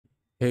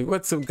Hey,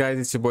 what's up guys,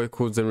 it's your boy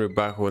Codez and we're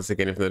back once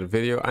again with another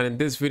video. And in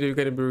this video we're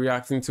going to be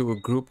reacting to a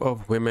group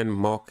of women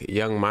mock a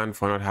young man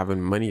for not having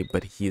money,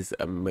 but he's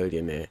a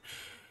millionaire.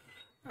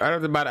 Right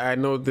off the bat, I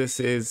know this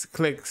is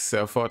Clicks, a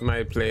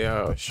Fortnite player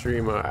or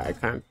streamer. I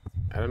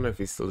don't know if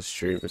he still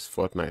streams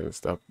Fortnite and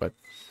stuff, but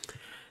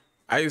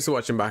I used to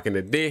watch him back in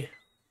the day.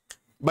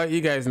 But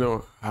you guys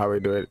know how we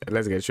do it.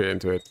 Let's get straight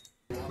into it.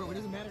 Bro, it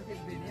doesn't matter if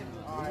it's been in.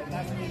 Alright,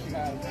 nice to meet you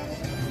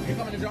guys. You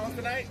coming to Jones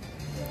tonight?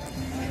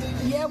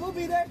 Yeah, we'll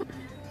be there.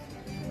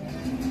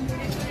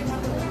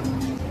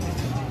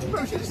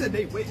 Bro, she just said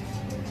they wait.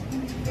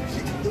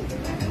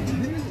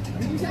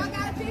 Y'all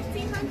got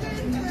 1,500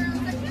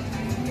 for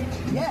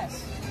section?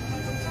 Yes.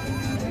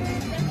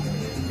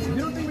 You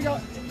don't think we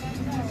got?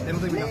 They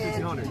don't think we got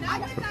 1,500. I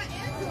got that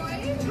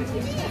Android. What do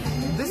you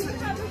mean? This is. You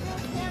have a real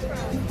camera.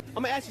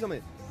 I'm gonna ask you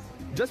something.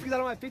 Just because I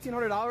don't have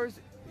 $1,500,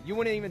 you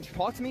wouldn't even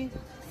talk to me?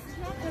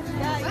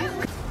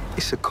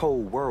 It's a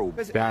cold world.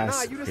 That's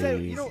nah, you just said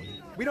crazy.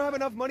 we don't have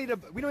enough money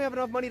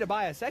to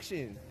buy a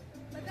section.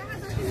 But that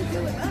has nothing to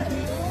do with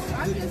us.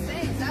 I'm just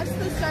saying that's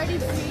the starting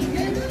fee.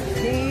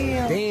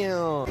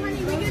 Damn. Honey,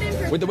 we get in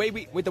for With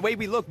the way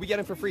we look, we get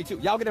them for free too.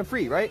 Y'all get them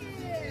free, right?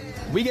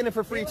 We get them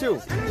for free too.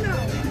 I don't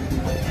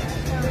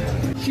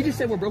know. She just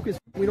said we're broke as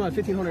we don't have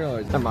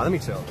 $1,500. Come on, let me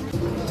chill.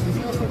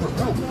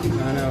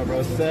 I know,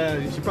 bro.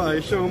 Sad. You should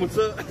probably show him what's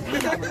up.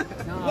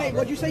 Wait,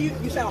 what'd you say?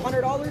 You said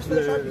 $100 for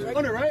the Sharpies, right?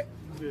 100, right?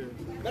 Yeah.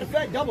 Matter of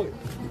fact, double it.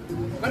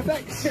 Matter of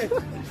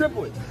fact,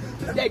 triple it.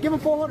 Yeah, give him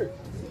 400.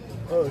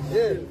 Oh,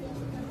 shit.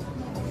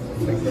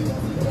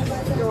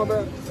 Come on,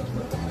 bro.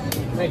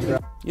 Thanks, bro.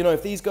 You know,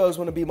 if these girls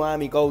want to be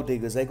Miami gold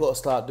diggers, they got to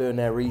start doing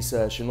their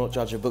research and not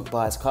judge a book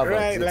by its cover.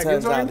 Right, It like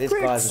turns it's out on this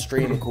Clicks. guy's a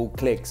streamer called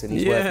Clicks, and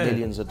he's worth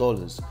millions of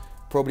dollars.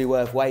 Probably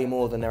worth way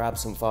more than their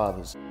absent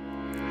fathers.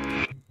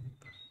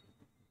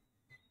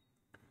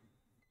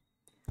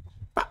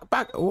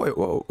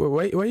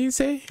 Wait, what you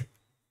say?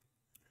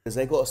 Because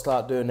they got to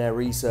start doing their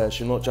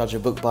research and not judge a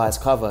book by its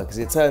cover. Because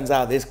it turns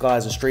out this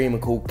guy's a streamer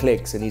called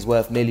Clicks, and he's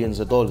worth millions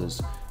of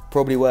dollars.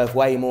 Probably worth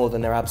way more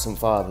than their absent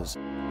fathers.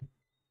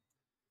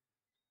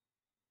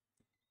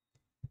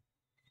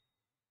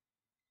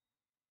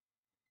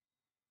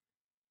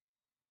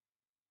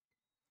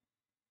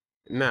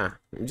 Nah,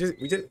 let's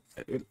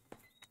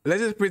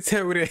just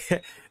pretend we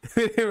didn't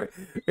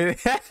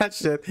that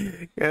shit.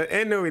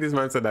 Ain't no way this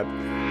man said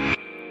that.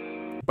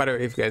 By the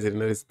way, if you guys didn't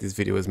notice, this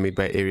video was made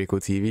by Erico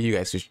TV. You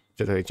guys should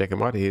just check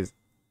him out. He's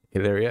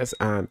hilarious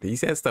and he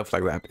says stuff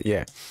like that.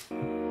 Yeah.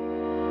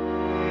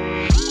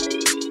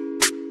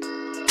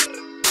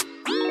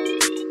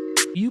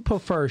 Do you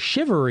prefer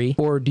chivalry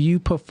or do you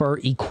prefer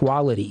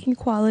equality?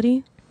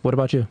 Equality. What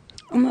about you?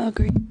 I'm gonna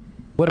agree.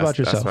 What about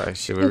yourself? That's why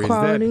chivalry is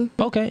Equality.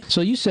 dead. Okay,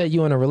 so you said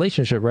you in a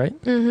relationship, right?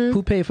 Mm-hmm.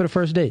 Who paid for the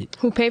first date?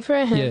 Who paid for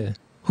it? Him. Yeah.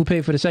 Who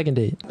paid for the second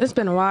date? It's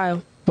been a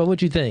while. But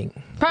what you think?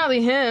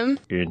 Probably him.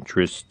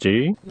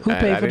 Interesting. Who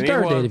paid for the didn't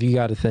third equal. date if you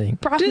got to think?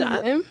 Probably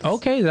him.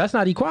 Okay, that's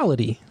not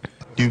equality.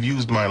 You've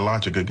used my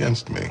logic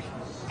against me.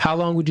 How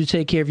long would you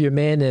take care of your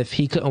man if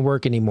he couldn't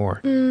work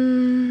anymore?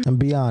 And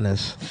be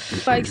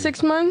honest. Like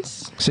 6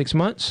 months. 6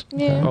 months?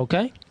 Yeah.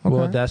 Okay.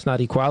 Well, that's not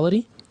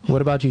equality. What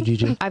about you,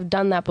 Gigi? I've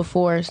done that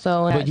before,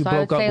 so But you so I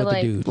would broke up say with the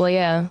like, dude. well,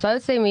 yeah. So I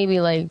would say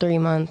maybe like 3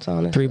 months,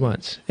 honestly. 3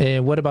 months.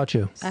 And what about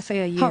you? I say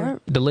a year.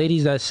 The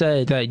ladies that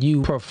said that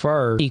you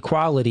prefer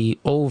equality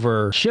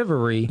over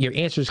chivalry, your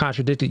answers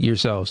contradicted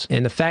yourselves.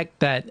 And the fact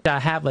that I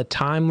have a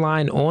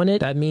timeline on it,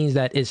 that means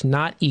that it's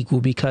not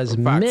equal because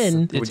Facts.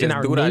 men, We it's in just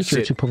our do that nature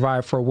shit. to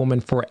provide for a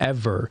woman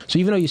forever. So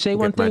even though you say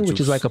one Get my thing, which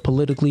is juice. like a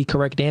politically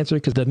correct answer,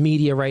 because the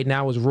media right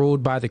now is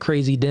ruled by the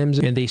crazy Dems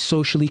and they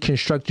socially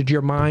constructed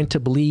your mind to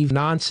believe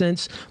nonsense,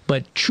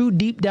 but true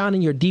deep down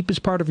in your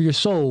deepest part of your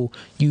soul,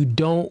 you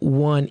don't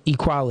want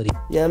equality.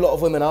 Yeah, a lot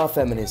of women are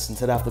feminists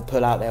until they have to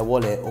pull out their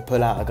wallet or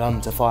pull out a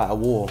gun to fight a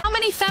war. How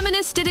many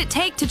feminists did it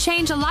take to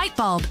change a light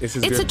bulb? This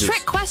is It's a good, trick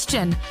this.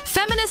 question.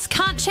 Feminists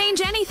can't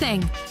change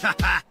anything.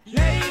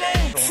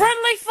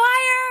 Friendly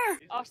fire!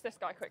 Ask this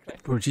guy quickly.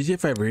 Bro,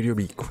 GTA5 radio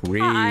be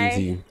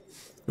crazy.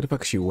 What the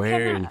fuck is she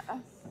wearing?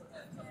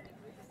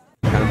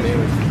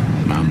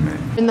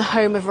 In the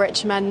home of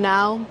rich men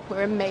now.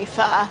 We're in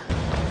Mayfair.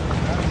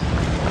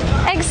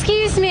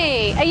 Excuse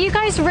me, are you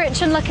guys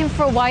rich and looking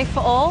for a wife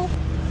at all?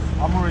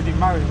 I'm already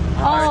married.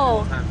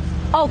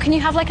 Oh, can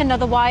you have like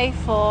another wife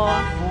or?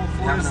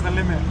 Four is the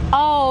limit.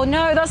 Oh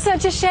no, that's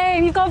such a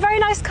shame. You've got a very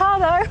nice car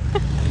though.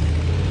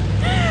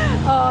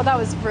 Oh, that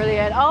was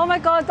brilliant. Oh my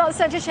God, that's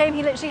such a shame.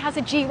 He literally has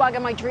a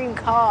G-Wagon, my dream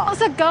car.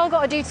 What's a girl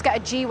got to do to get a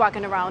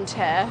G-Wagon around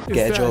here?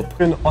 Get a job.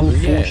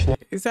 Yeah.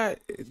 Is that,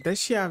 does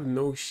she have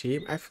no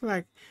shame? I feel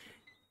like,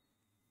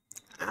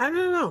 I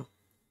don't know.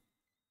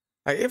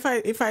 Like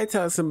if I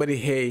tell somebody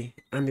hey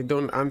and they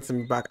don't answer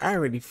me back, I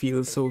already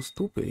feel so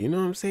stupid. You know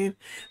what I'm saying?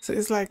 So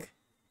it's like,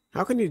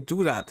 how can you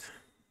do that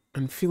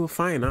and feel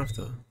fine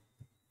after?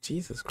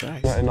 Jesus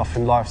Christ. Not enough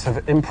in life to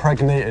have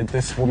impregnated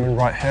this woman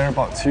right here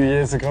about 2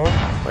 years ago.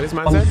 What this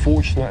man said?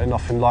 Unfortunate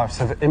enough in life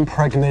to have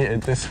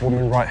impregnated this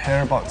woman right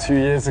here about 2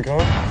 years ago.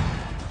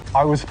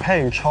 I was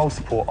paying child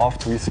support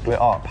after we split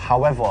up.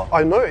 However,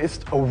 I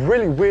noticed a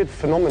really weird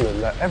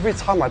phenomenon that every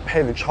time I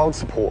paid the child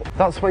support,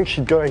 that's when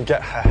she'd go and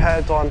get her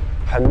hair done,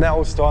 her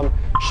nails done,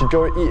 she'd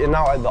go eating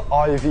out at the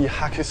Ivy,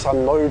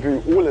 Hakusan,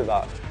 Nobu, all of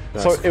that.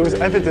 So it was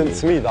evident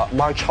to me that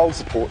my child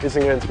support isn't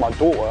going to my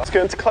daughter, it's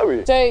going to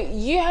Chloe. So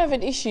you have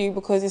an issue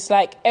because it's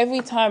like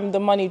every time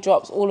the money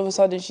drops, all of a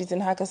sudden she's in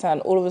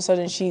Hakusan, all of a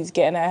sudden she's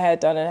getting her hair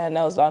done and her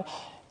nails done.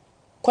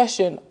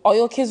 Question, are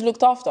your kids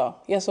looked after?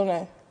 Yes or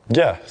no?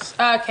 Yes.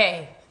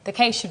 Okay, the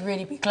case should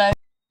really be closed.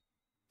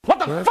 What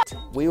the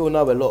fuck? We all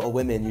know a lot of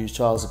women use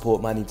child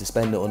support money to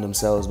spend it on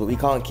themselves, but we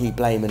can't keep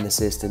blaming the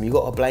system. You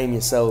got to blame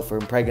yourself for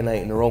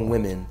impregnating the wrong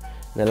women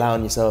and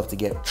allowing yourself to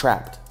get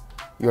trapped.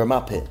 You're a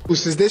muppet.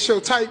 Is this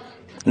your type?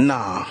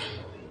 Nah,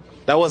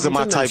 that wasn't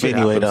my type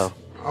anyway, though.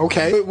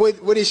 Okay.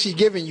 What is she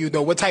giving you,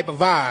 though? What type of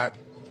vibe?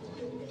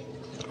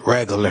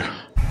 Regular.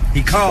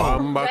 He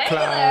called.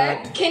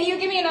 Can you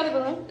give me another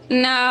balloon?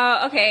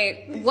 No,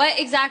 okay. What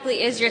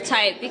exactly is your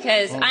type?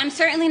 Because I'm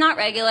certainly not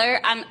regular.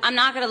 I'm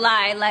not gonna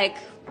lie. Like,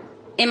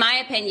 in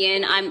my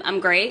opinion, I'm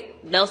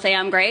great. They'll say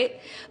I'm great.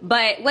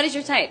 But what is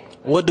your type?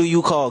 What do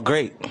you call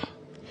great?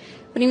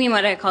 What do you mean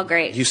what I call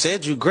great? You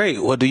said you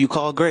great. What do you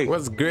call great?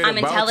 What's great I'm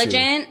about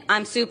intelligent. you?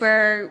 I'm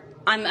super.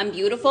 I'm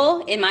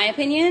beautiful, in my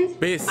opinion.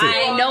 Basic.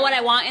 I know what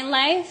I want in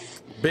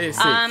life.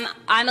 Basic.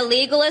 I'm a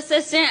legal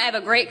assistant. I have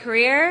a great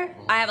career.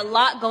 I have a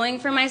lot going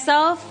for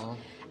myself.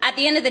 At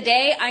the end of the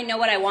day, I know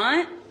what I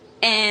want,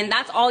 and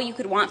that's all you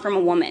could want from a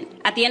woman.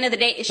 At the end of the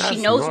day, if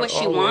she knows what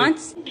she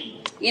wants.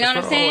 You know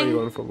what I'm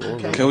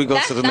saying? Can we go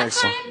to the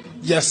next one?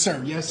 Yes,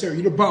 sir. Yes, sir.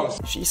 You're the boss.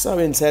 She's so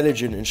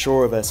intelligent and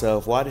sure of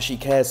herself. Why does she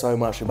care so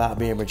much about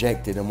being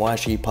rejected, and why is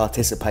she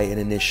participating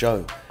in this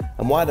show?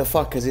 And why the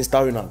fuck has this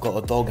donut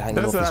got a dog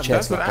hanging off his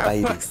chest like a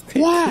baby?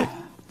 Why?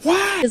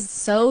 Why? It's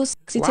so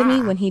sexy to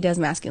me when he does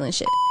masculine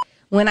shit.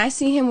 When I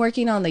see him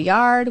working on the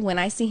yard, when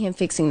I see him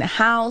fixing the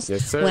house,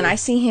 when I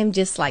see him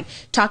just like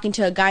talking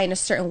to a guy in a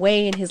certain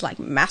way and his like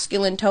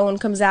masculine tone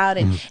comes out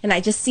and I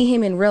just see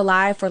him in real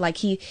life, or like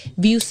he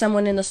views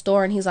someone in the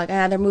store and he's like,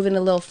 they're moving a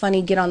little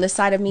funny, get on this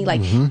side of me.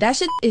 Like that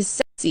shit is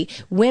sexy.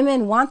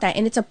 Women want that,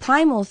 and it's a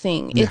primal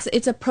thing. Yeah.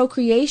 It's a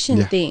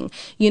procreation thing.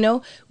 You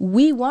know,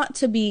 we want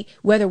to be,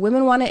 whether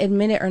women want to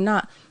admit it or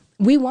not,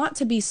 we want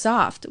to be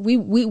soft. We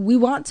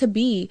want to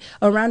be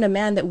around a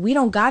man that we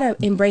don't gotta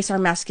embrace our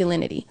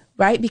masculinity,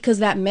 right? Because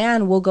that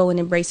man will go and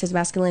embrace his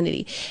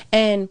masculinity.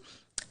 And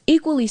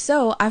equally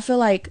so, I feel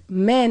like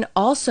men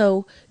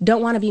also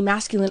don't want to be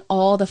masculine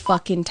all the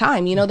fucking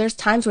time. You know, there's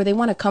times where they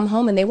want to come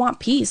home and they want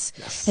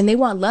peace and they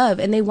want love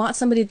and they want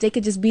somebody that they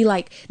could just be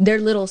like their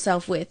little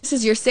self with. This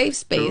is your safe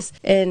space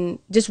and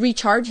just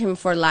recharge him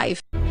for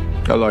life.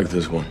 I like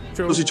this one.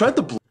 She tried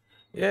to.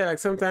 Yeah, like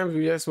sometimes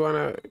we just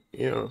wanna,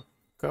 you know,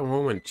 come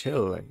home and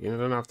chill. Like, you know,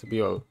 don't have to be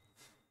all.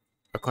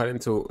 According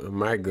to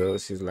my girl,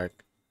 she's like,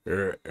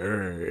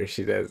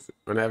 she does.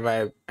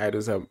 Whenever I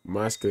do some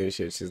masculine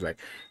shit, she's like,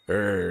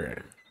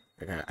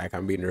 I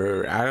can be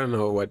I don't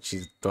know what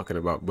she's talking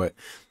about, but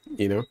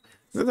you know,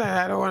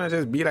 I don't want to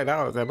just be like that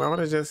all the time. I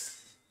want to just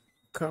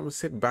come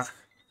sit back,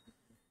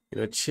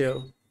 you know,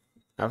 chill,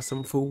 have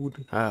some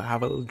food,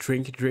 have a little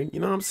drink. You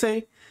know what I'm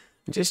saying?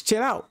 Just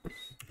chill out.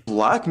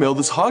 Blackmailed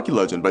this hockey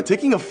legend by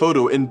taking a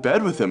photo in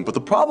bed with him, but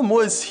the problem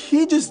was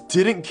he just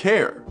didn't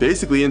care.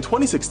 Basically, in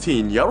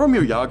 2016,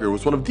 Jaromir Jagr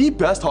was one of the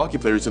best hockey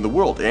players in the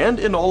world and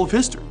in all of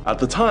history. At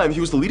the time,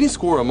 he was the leading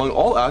scorer among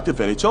all active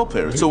NHL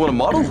players, so when a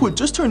model who had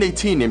just turned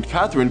 18 named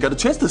Catherine got a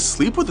chance to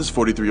sleep with this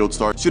 43-year-old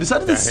star, she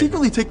decided to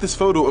secretly take this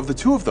photo of the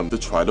two of them to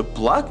try to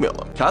blackmail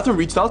him. Catherine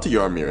reached out to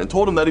Jaromir and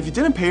told him that if he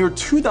didn't pay her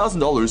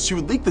 $2,000, she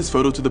would leak this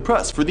photo to the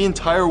press for the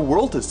entire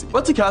world to see.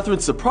 But to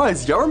Catherine's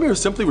surprise, Jaromir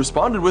simply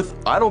responded with,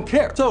 "I don't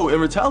care." So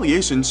in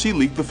retaliation, she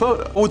leaked the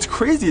photo. But what's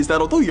crazy is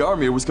that although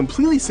Jaromir was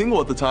completely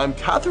single at the time,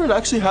 Catherine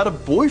actually had a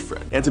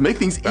boyfriend. And to make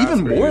things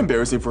even more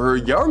embarrassing for her,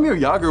 Jaromir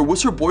Jagr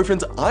was her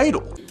boyfriend's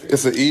idol.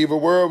 It's an evil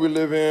world we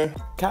live in.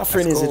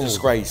 Catherine is a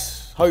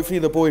disgrace. Hopefully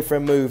the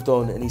boyfriend moved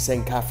on and he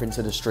sent Catherine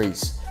to the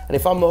streets. And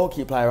if I'm the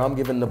hockey player, I'm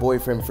giving the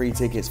boyfriend free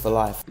tickets for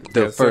life.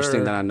 The first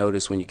thing that I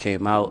noticed when you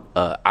came out,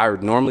 I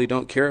normally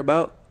don't care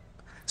about,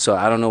 so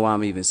I don't know why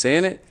I'm even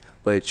saying it,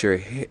 but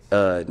your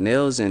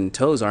nails and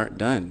toes aren't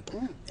done.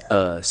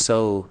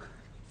 So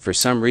for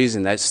some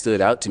reason that stood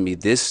out to me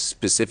this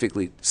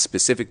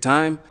specific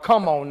time.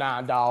 Come on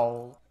now,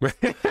 dog.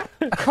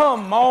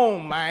 Come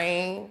on,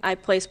 man. I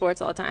play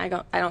sports all the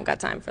time. I don't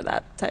got time for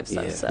that type of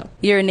stuff. So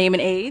your name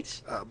and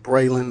age?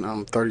 Braylon,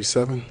 I'm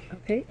 37.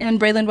 Okay. And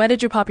Braylon, why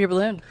did you pop your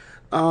balloon?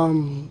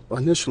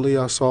 Initially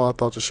I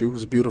thought the shoe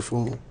was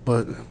beautiful,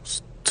 but it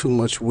was too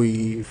much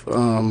weave.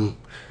 The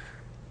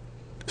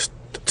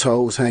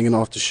toes hanging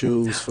off the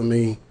shoes for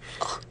me.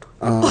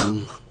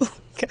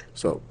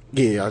 So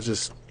yeah, I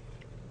just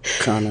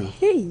kind of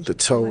the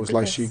toe was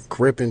like she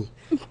gripping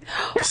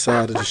the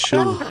side of the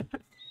shoe.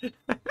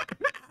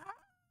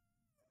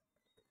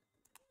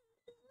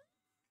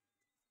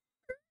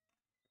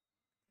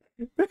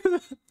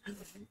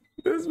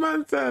 This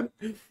man said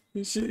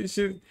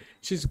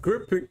she's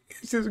gripping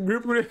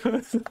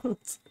her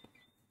toes.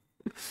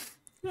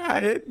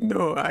 I hit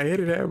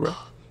her, bro.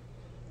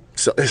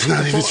 So it's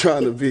not even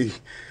trying to be,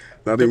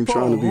 not even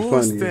trying to be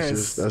funny. It's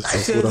just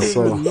that's what I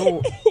saw.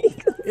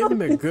 Even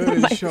the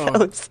girl is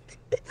shocked.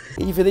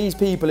 Either these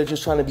people are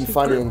just trying to be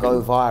funny and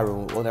go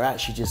viral, or they're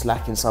actually just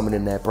lacking something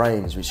in their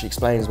brains, which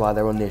explains why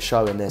they're on this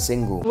show and they're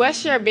single.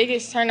 What's your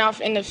biggest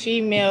turnoff in a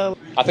female?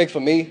 I think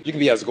for me, you can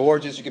be as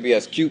gorgeous, you can be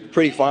as cute,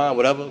 pretty, fine,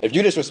 whatever. If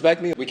you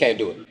disrespect me, we can't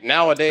do it.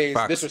 Nowadays,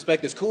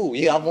 disrespect is cool.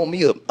 Yeah, I want me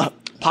to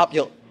pop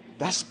your...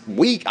 That's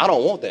weak. I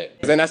don't want that.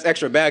 Then that's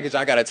extra baggage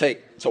I gotta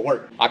take to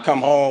work. I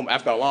come home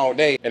after a long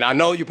day, and I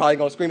know you're probably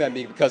gonna scream at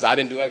me because I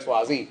didn't do X,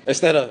 Y, Z.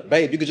 Instead of,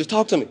 babe, you could just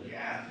talk to me.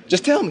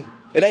 Just tell me.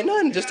 It ain't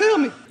nothing. Just tell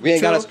me. We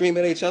ain't gotta scream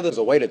at each other. There's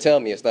a way to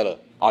tell me instead of,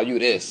 oh, you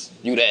this,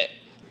 you that.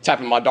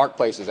 Tapping my dark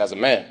places as a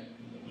man.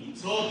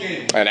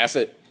 And that's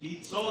it.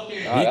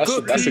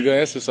 That's a good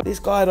answer. This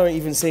guy don't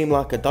even seem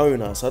like a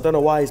donor, so I don't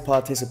know why he's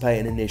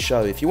participating in this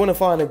show. If you want to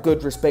find a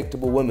good,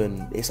 respectable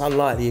woman, it's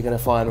unlikely you're going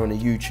to find her on a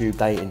YouTube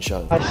dating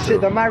show. Oh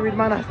shit, the married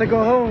man has to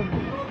go home.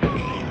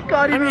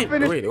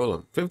 Wait, hold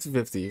on.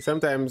 50-50.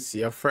 Sometimes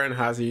your friend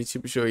has a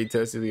YouTube show, he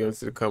tells you he wants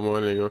to come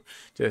on and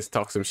just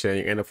talk some shit and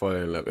you end up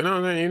falling in love. You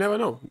know, you never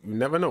know. You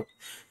never know.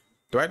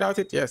 Do I doubt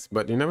it? Yes,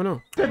 but you never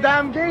know. It's a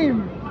damn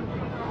game.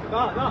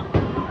 No.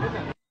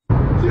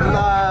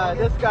 Nah,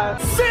 this guy.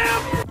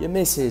 Your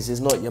missus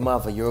is not your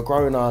mother. You're a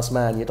grown-ass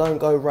man. You don't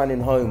go running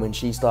home when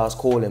she starts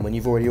calling when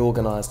you've already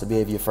organised to be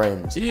with your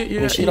friends.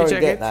 If she don't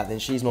get that, then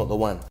she's not the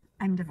one.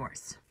 I'm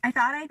divorced. I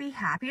thought I'd be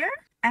happier,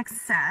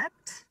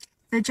 except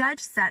the judge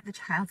set the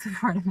child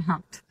support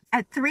amount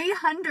at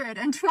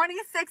 $326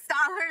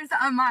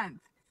 a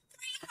month.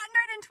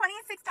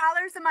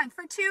 $326 a month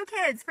for 2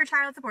 kids for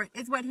child support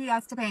is what he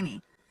has to pay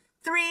me.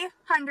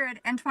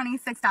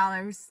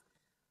 $326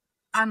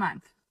 a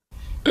month.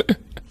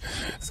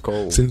 It's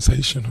cold.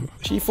 Sensational.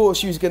 She thought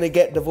she was going to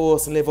get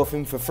divorced and live off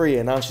him for free,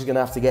 and now she's going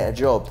to have to get a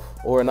job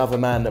or another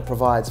man that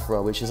provides for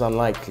her, which is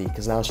unlikely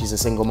because now she's a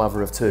single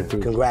mother of 2.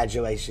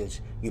 Congratulations,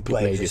 you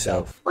played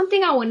yourself. One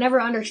thing I would never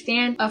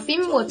understand, a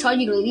female will tell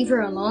you to leave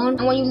her alone,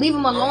 and when you leave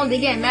them alone, they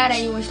get mad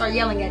at you and start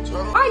yelling at you.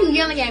 Why are you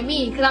yelling at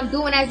me? Because I'm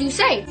doing as you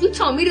say. If you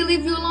tell me to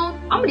leave you alone,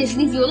 I'm going to just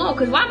leave you alone,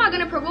 because why am I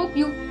going to provoke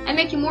you and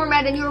make you more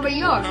mad than you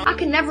already are? I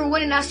can never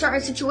win in that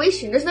certain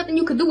situation. There's nothing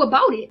you can do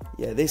about it.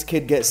 Yeah, this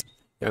kid gets...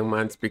 Young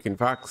man speaking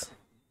facts.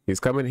 He's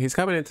coming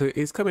into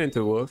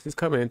the world. He's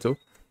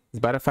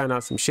about to find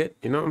out some shit.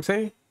 You know what I'm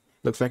saying?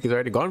 Looks like he's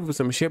already gone through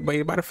some shit, but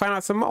he's about to find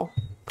out some more.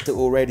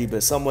 Already,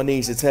 but someone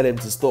needs to tell him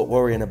to stop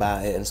worrying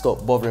about it and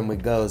stop bothering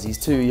with girls. He's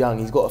too young.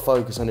 He's got to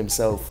focus on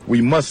himself.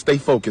 We must stay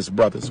focused,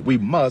 brothers. We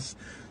must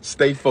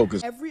stay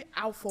focused. Every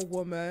alpha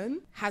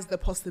woman has the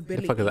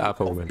possibility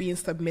of being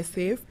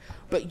submissive,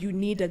 but you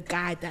need a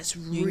guy that's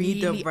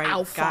really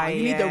alpha.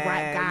 You need the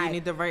right guy. You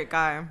need the right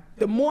guy.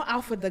 The more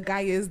alpha the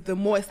guy is, the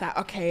more it's like,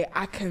 okay,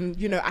 I can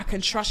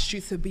trust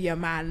you to be a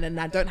man, and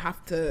I don't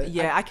have to.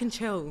 Yeah, I can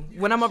chill.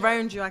 When I'm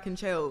around you, I can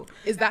chill.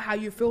 Is that how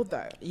you feel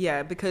though?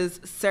 Yeah, because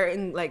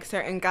certain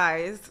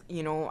guys,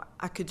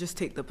 I could just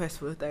take the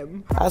piss with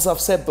them. As I've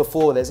said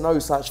before, there's no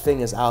such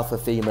thing as alpha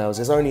females.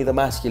 There's only the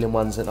masculine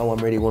ones that no one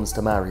really wants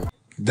to marry.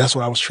 That's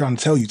what I was trying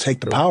to tell you.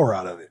 Take the power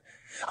out of it.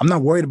 I'm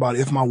not worried about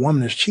if my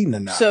woman is cheating or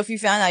not. So if you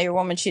found out your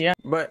woman cheated,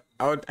 but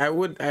I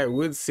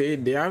would say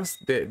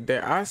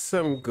there are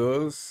some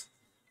girls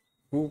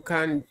who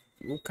can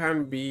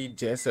be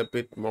just a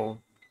bit more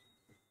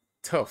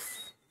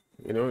tough,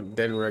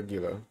 than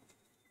regular.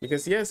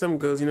 Because some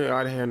girls,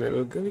 out here and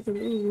little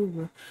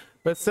girl,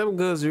 but some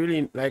girls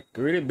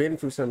really been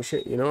through some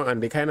shit,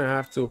 and they kind of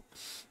have to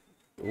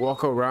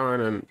walk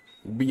around and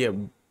be a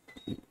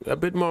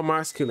bit more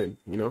masculine,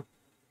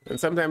 And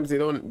sometimes they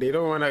don't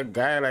want a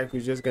guy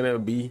who's just gonna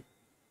be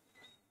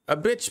a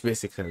bitch,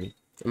 basically.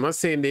 I'm not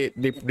saying they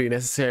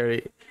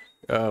necessarily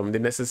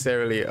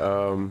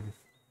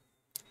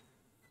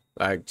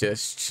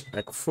just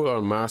full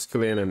on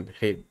masculine and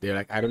they're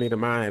like, I don't need a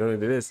man, I don't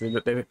need this. They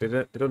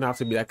don't have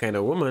to be that kind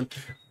of woman,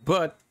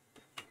 but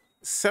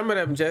some of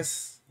them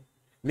just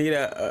need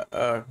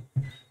a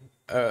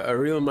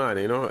real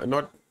man,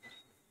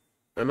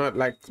 not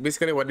like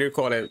basically what they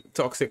call a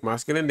toxic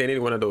masculine. They need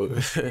one of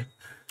those.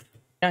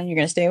 You're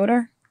gonna stay with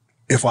her?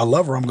 If I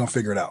love her, I'm gonna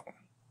figure it out.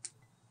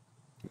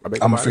 I'm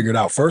gonna figure it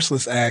out. First,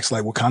 let's ask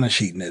what kind of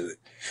cheating is it?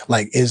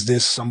 Is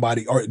this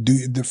somebody? Or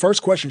the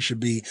first question should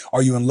be,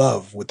 are you in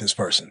love with this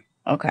person?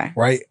 Okay.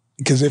 Right?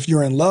 Because if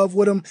you're in love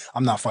with them,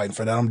 I'm not fighting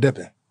for that. I'm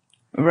dipping.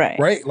 Right.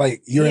 Right?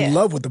 You're in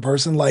love with the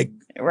person.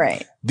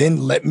 Right. Then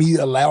let me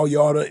allow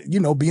y'all to,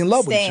 be in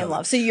love with each other. Stay in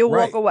love. So you'll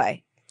walk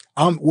away.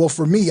 Well,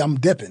 for me, I'm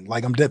dipping.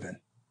 I'm dipping.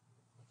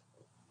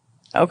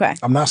 Okay.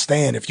 I'm not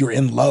staying if you're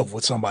in love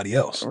with somebody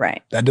else.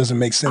 Right. That doesn't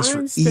make sense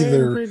for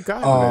either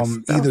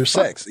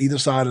sex, either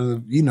side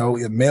of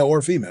male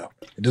or female.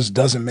 It just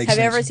doesn't make sense.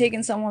 Have you ever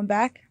taken someone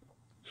back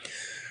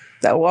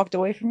that walked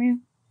away from you?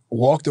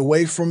 Walked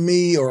away from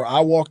me, or I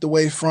walked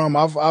away from?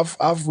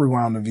 I've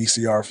rewound the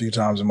VCR a few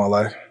times in my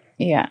life.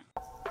 Yeah.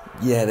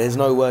 Yeah, there's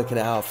no working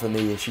it out for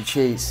me. If she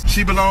cheats,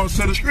 she belongs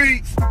to the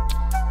streets.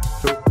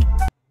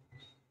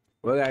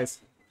 Well, guys,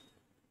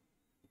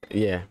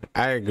 Yeah,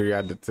 I agree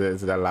to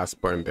that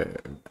last point.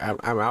 I'm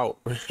out.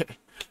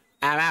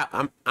 I'm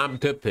out. I'm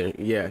dipping.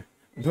 Yeah.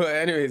 But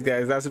anyways,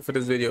 guys, that's it for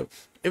this video.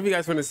 If you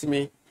guys want to see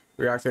me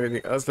react to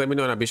anything else, let me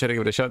know and I'll be sure to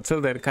give it a shot.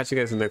 Till then, catch you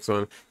guys in the next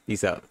one.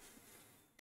 Peace out.